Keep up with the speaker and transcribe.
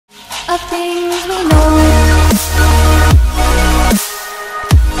of things we know.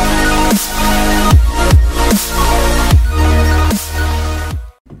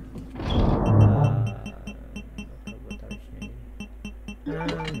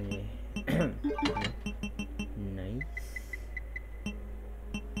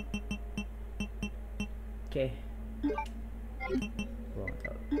 Oke, buang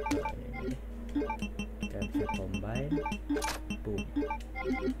tahu ini kita bisa combine, boom,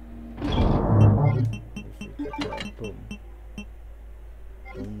 boom, boom,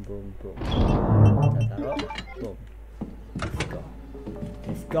 boom, boom, kita taruh, boom,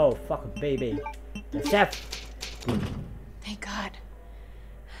 let's go, fuck baby, the chef. Thank God,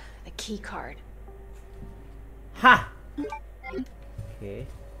 the key card. Ha. Oke.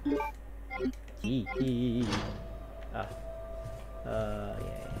 Yeah.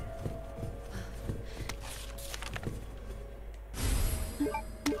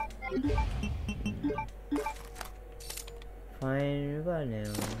 Fine apa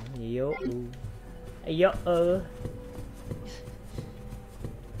now? Yo.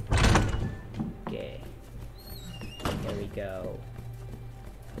 Okay. Here we go.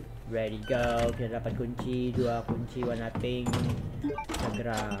 Ready go. Kita dapat kunci, 2 kunci warna pink.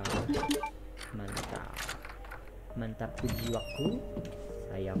 Segera. Mantapku jiwaku,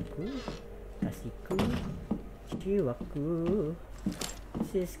 sayangku, kasihku, jiwaku.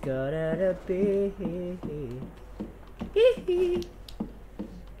 This is gonna be.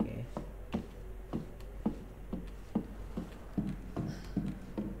 Okay.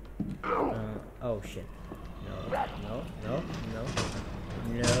 Oh shit. No. La.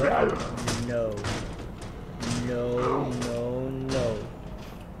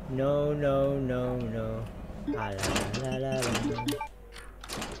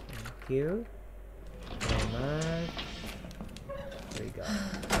 Thank you so much. There we go.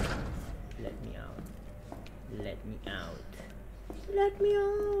 Let me out.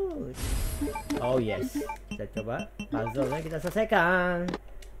 Oh yes. Kita coba puzzle-nya kita selesaikan.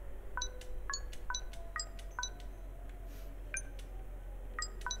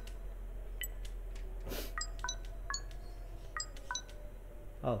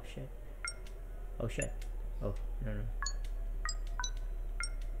 Oh shit. Oh no.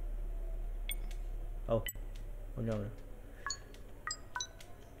 Oh no.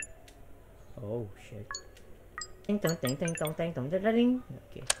 Oh shit. Ting tong. Okay.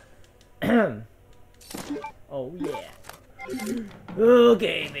 Oh yeah.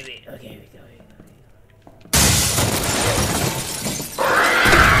 Okay, baby. Okay, we go.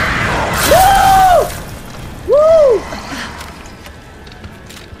 Woo!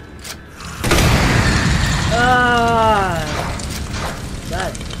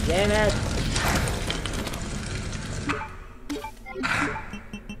 God damn it!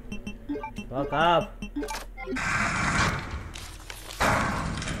 Fuck up!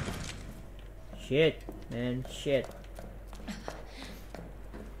 Shit, man, shit.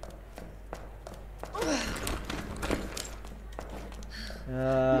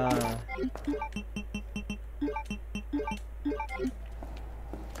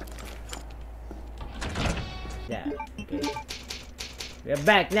 Yeah, okay. We're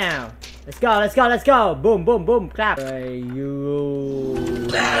back now. Let's go. Boom, clap. You.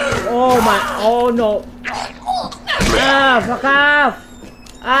 Oh my. Oh no. Fuck off.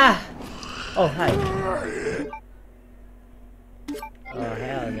 Oh, hi. Oh,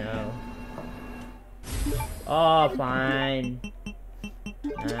 hell no. Oh, fine.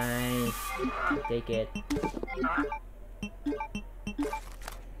 Nice. Take it.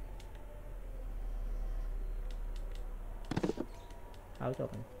 How to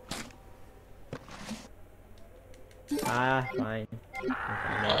open? Fine.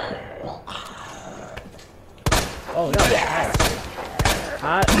 Oh no!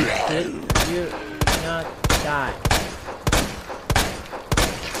 How did you not die?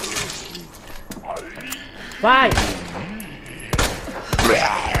 Fine!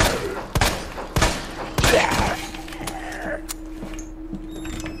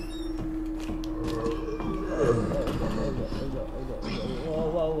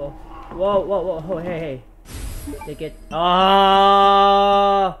 Whoa, hey. Take it.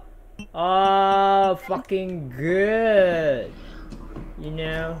 Oh, fucking good. You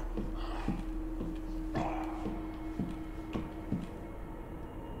know?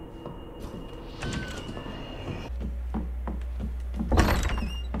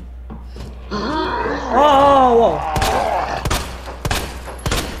 Whoa.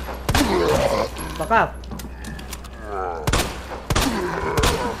 Fuck up.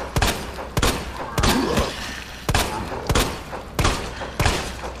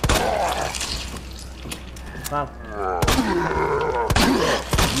 Fuck.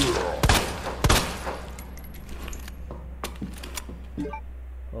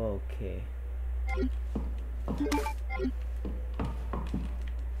 Oke.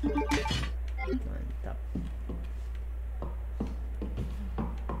 Mantap.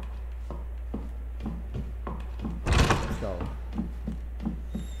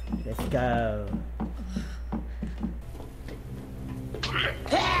 Let's go.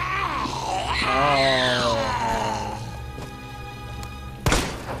 Ayo,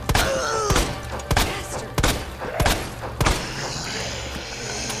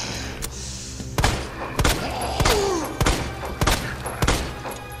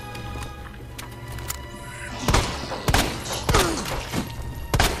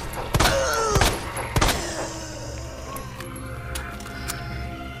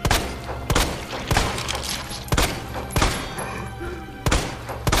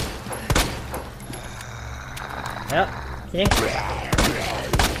 sini.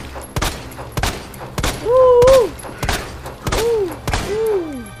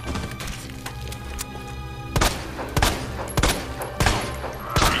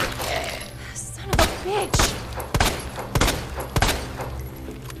 Son of a bitch.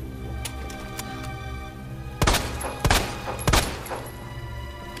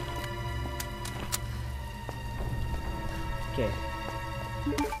 Oke.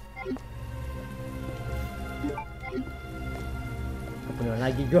 Kepenuhan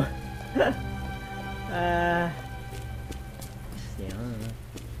lagi gua. Siang.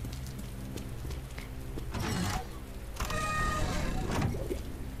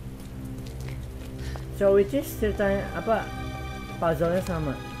 So which is ceritanya apa, puzzle-nya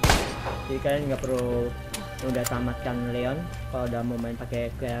sama. Jadi kalian nggak perlu udah tamatkan Leon, kalau udah mau main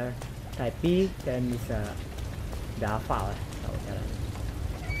pakai Clare type kalian bisa udah hafal lah tahu caranya.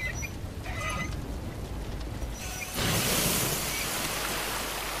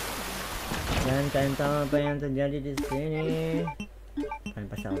 Dan kalian tahu apa yang terjadi di sini. Kalian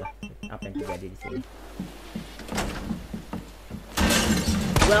pasti tahu lah apa yang terjadi di sini.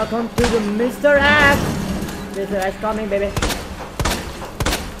 Welcome to the Mr. X. Mr. X coming, baby.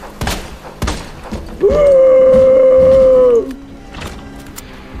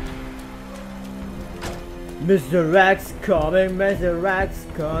 Mr. X coming, Mr. X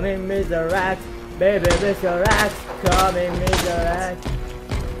coming, Mr. X, baby, Mr. X coming, Mr. X.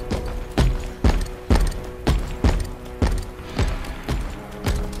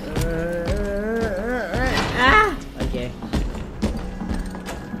 Okay.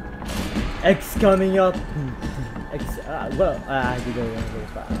 X coming up. X, juga yang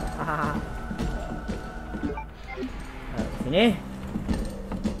lupa. Sini.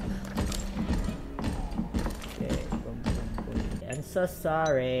 I'm so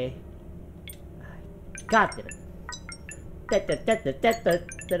sorry. Got it. Give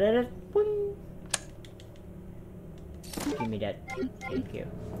me that. Thank you.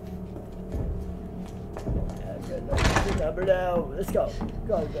 Number now. Let's go.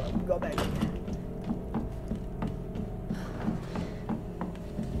 Go back.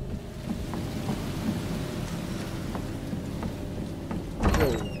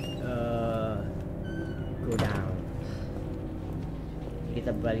 Go down.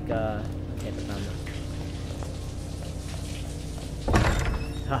 Kita balik ke yang pertama.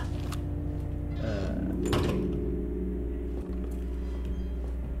 Hah.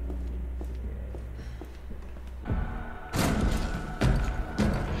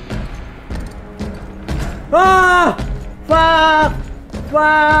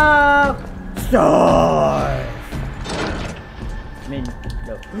 Fuck! Stars! No.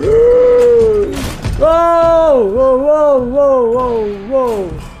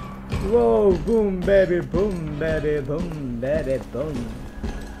 Whoa! Boom, baby, boom, baby, boom, baby, boom.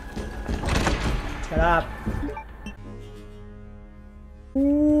 Shut up.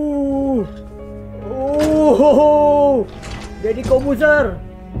 Jadi komputer.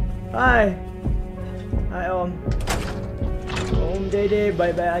 Hai Om. Om Dede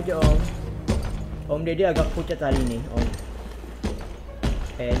bye-bye aja Om. Om Dede agak pucat hari ini Om.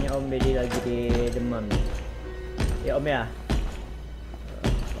 Kayaknya Om Dede lagi di demam nih. Ya Om ya.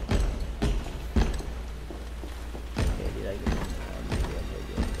 Dede lagi.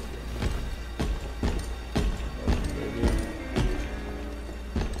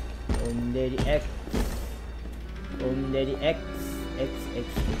 Om Dede X. Om Dede X. X.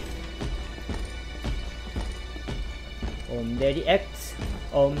 Om Dede X.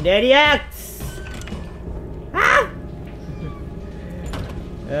 Om Dede X.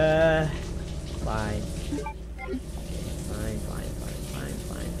 Fine.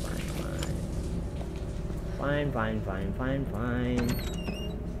 Fine.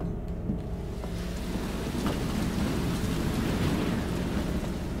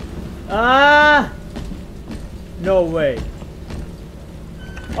 Ah! No way.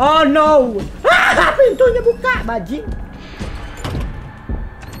 Oh no! Ah! Pintunya buka, bajing.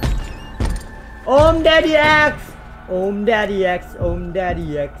 Om Daddy X.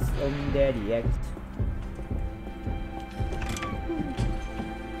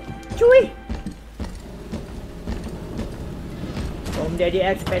 Cuy. Om Daddy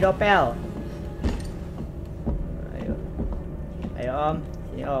X pedofil. Ayo Om,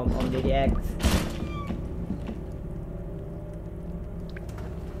 sini Om Daddy X.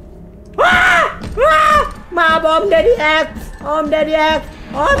 Maaf Om Daddy X. Oke.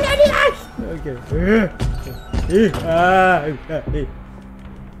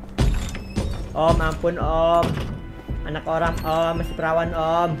 Om ampun Om. Anak orang Om, masih perawan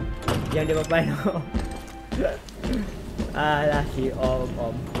Om. Jangan diapain Om. Alah si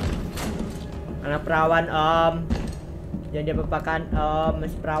Om. Anak perawan Om. Jangan diapakan Om,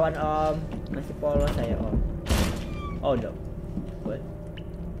 masih perawan Om. Masih polos saya Om. Oh no. What?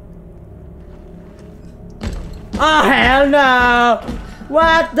 Oh hell no!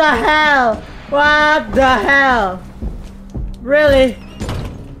 What the hell? Really?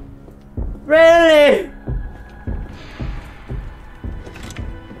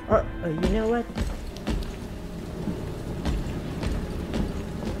 You know what?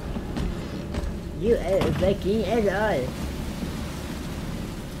 You are making it all.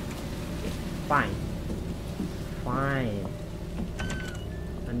 Fine.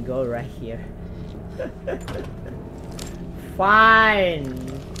 And go right here. Fine.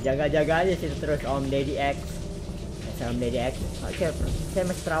 Jaga-jaga aja situ terus Om Daddy X. Om Daddy X. Oke, saya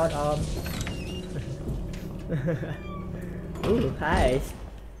masih perawat Om. Hi.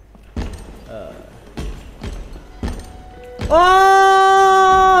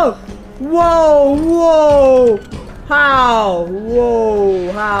 Oh! Whoa! How? Whoa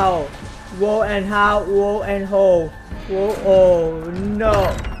and how? Whoa and how? Whoa! Oh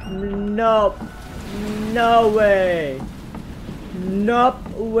no! No way!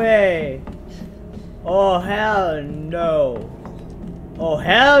 Oh hell no!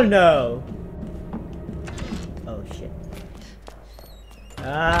 Oh shit!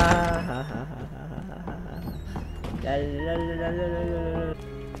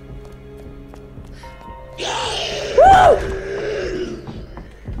 Woo!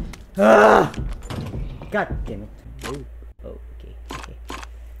 God damn it! Okay.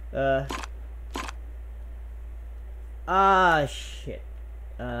 Shit.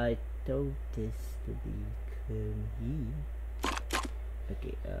 I told this to be here.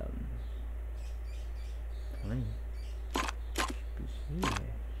 Okay, fine. Should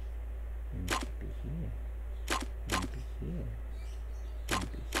be here.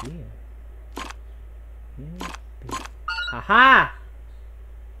 Haha!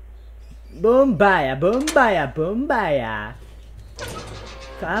 Bombaya.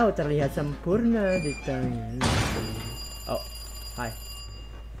 Kau terlihat sempurna di tangan. Oh, hai.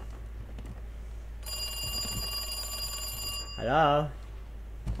 Halo.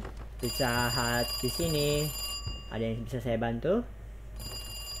 Pizza Hut di sini. Ada yang bisa saya bantu?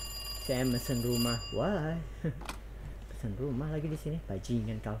 Saya mesen rumah. Wah. Pesen rumah lagi di sini.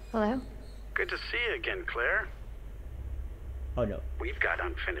 Bajingan kau. Hello? Good to see you again, Claire. Oh no. We've got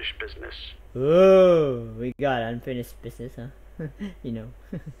unfinished business. Oh, we got unfinished business, huh? You know.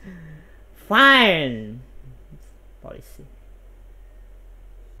 Fine. Policy.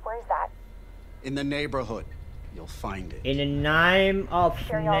 Where's that? In the neighborhood. You'll find it. In the name of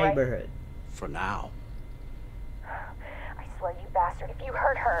Sure you're all right? neighborhood. For now. I swear, you bastard, if you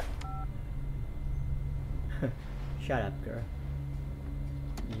hurt her. Shut up, girl.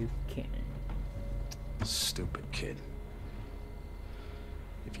 You can't. Stupid kid.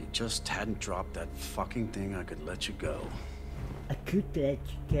 If you just hadn't dropped that fucking thing, I could let you go. I could let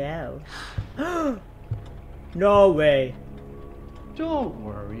you go. No way. Don't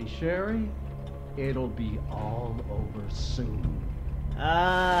worry, Sherry. It'll be all over soon.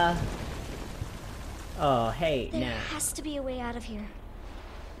 Oh, hey, There now. has to be a way out of here.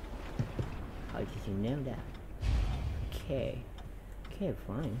 How did you know that? Okay,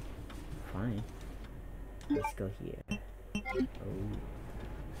 fine. Let's go here.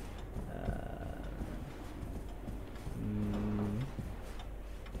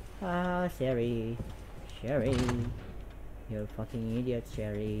 Sherry. You're a fucking idiot,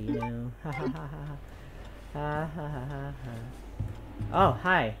 Sherry, you know. Oh,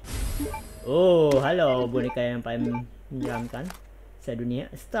 hi. Oh, halo, boneka yang paling menyeramkan. sedunia.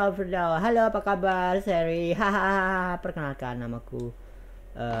 Astagfirullah. Halo, apa kabar, Sherry? Hahaha. Perkenalkan, namaku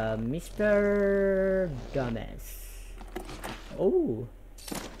Mr. Gomez. Oh,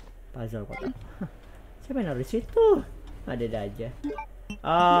 puzzle kotak. Siapa yang naruh di situ? Ada aja.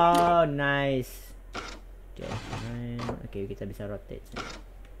 Oh, nice. Oke, kita bisa rotate.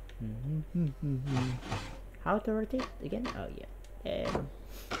 How to rotate again? Oh yeah.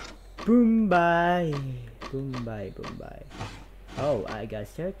 Boom bye. Oh, I got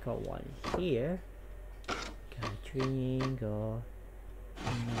circle one here. Got triangle.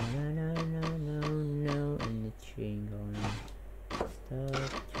 No, and the triangle.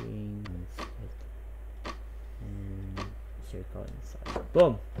 Stop triangle. And circle inside.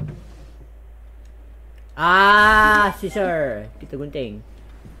 Boom. Scissor. Kita gunting.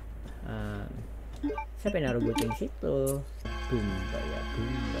 Siapa yang naruh gunting situ? Bumbaya.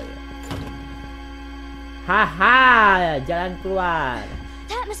 Haha, jalan keluar.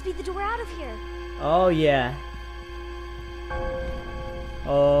 That must be the door out of here. Oh yeah.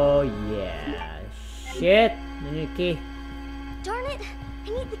 Shit, ini key. Darn it,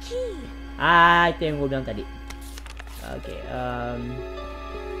 I need the key. Itu yang gue bilang tadi. Oke,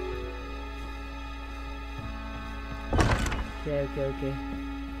 Oke.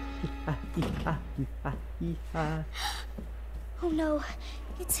 Oh no,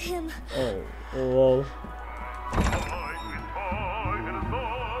 it's him. Oh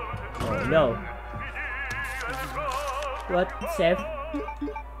no. What? Save?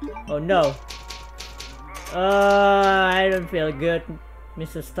 Oh no. I don't feel good,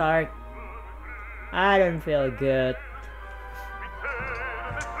 Mr. Stark. I don't feel good.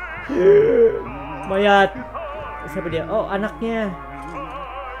 Mayat. Siapa dia? Oh, anaknya.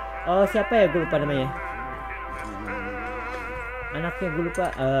 Oh, siapa ya? Gue lupa namanya. Anaknya gue lupa.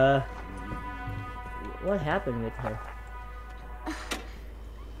 What happened with her?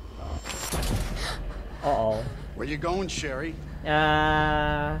 Where you going, Sherry?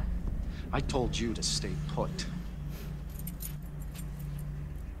 I told you to stay put.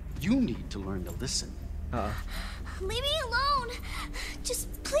 You need to learn to listen. Leave me alone. Just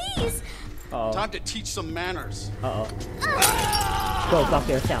please. Time to teach some manners. Go fuck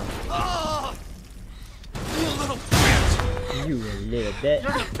yourself. You little bitch! You a little bit.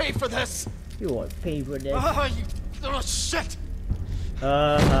 You're gonna pay for this! You won't pay for this. You little shit!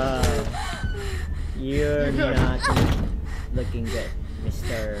 You're not looking good,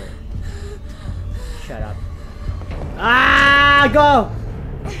 Mister. Shut up. Go!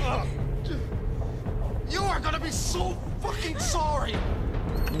 You are gonna be so fucking sorry!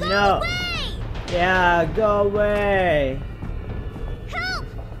 No. Yeah, go away. Help!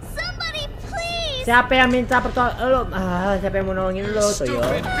 Somebody, please! Siapa yang minta pertolongan? Siapa yang mau nolongin lo, Toyo?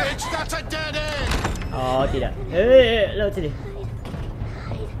 Stupid bitch, that's a dead end! Oh, tidak. Lo sini.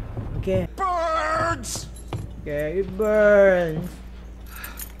 Oke. Birds! Oke, it burns.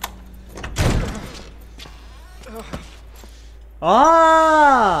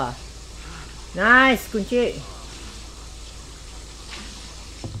 Oh! Nice, kunci.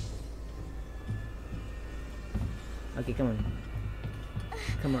 Okay, come on.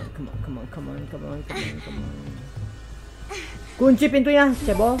 Kunci pintunya,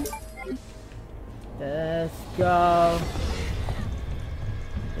 cebol. Let's go,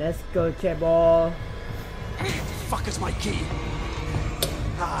 cebol. Fuck is my key?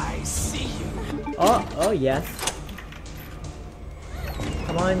 I see you. Oh yes.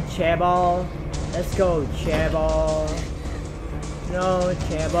 Come on, cebol. Let's go, cebol. No,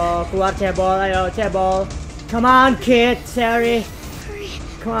 cebol. Keluar cebol, ayo cebol. Come on, kid, Sherry.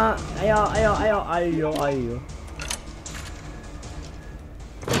 Come on, ayo.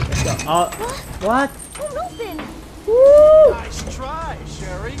 Let's go. What? Won't open. Woo! Nice try,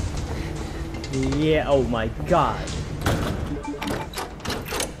 Sherry. Yeah, oh my god.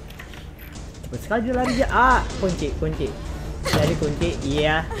 Cepet sekali dia lari dia. Kunci. Jadi kunci,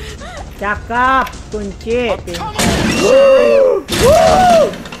 iya. Cakep, kunci.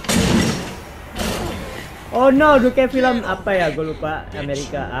 Oh no, udah kayak film apa ya? Gue lupa.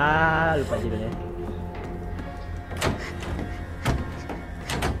 Amerika. Lupa judulnya.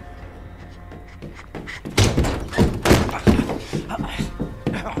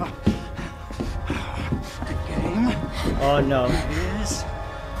 Oh no.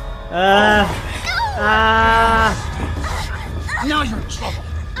 Now you're in trouble.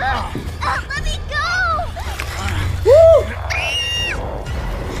 Let me go! Woo!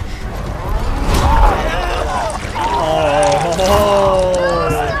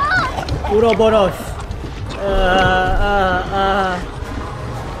 Uroboros.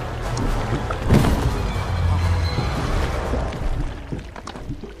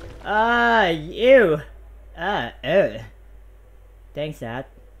 You. Thanks, Dad,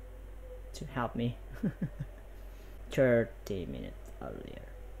 to help me. 30 minutes earlier.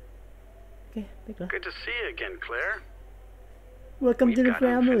 Okay, baiklah. Good to see you again, Claire. Welcome to We've the got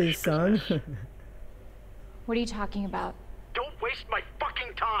family, unfinished son. business. What are you talking about? Don't waste my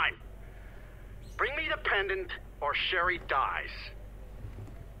fucking time. Bring me the pendant, or Sherry dies.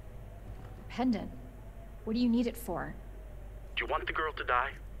 Pendant? What do you need it for? Do you want the girl to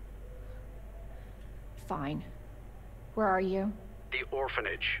die? Fine. Where are you? The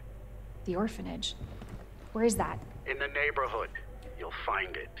orphanage. The orphanage. Where is that? In the neighborhood. You'll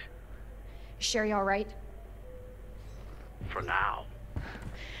find it. Is Sherry all right? For now.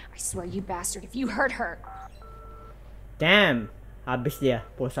 I swear, you bastard, if you hurt her. Damn, habis dia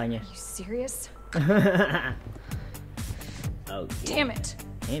pulsanya. Are you serious? Oh, Damn it.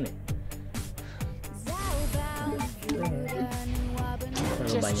 damn it. Terlalu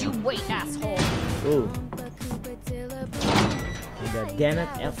Just banyak. you wait, asshole. Udah damn it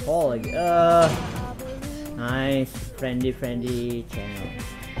asshole lagi. Nice, friendly channel.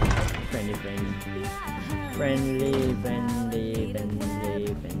 Friendly.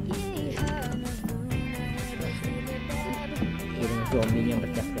 Dengan zombie yang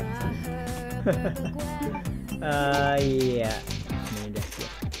bercak-cak. Iya. Ini udah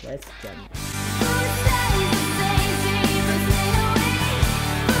siap. Let's jump.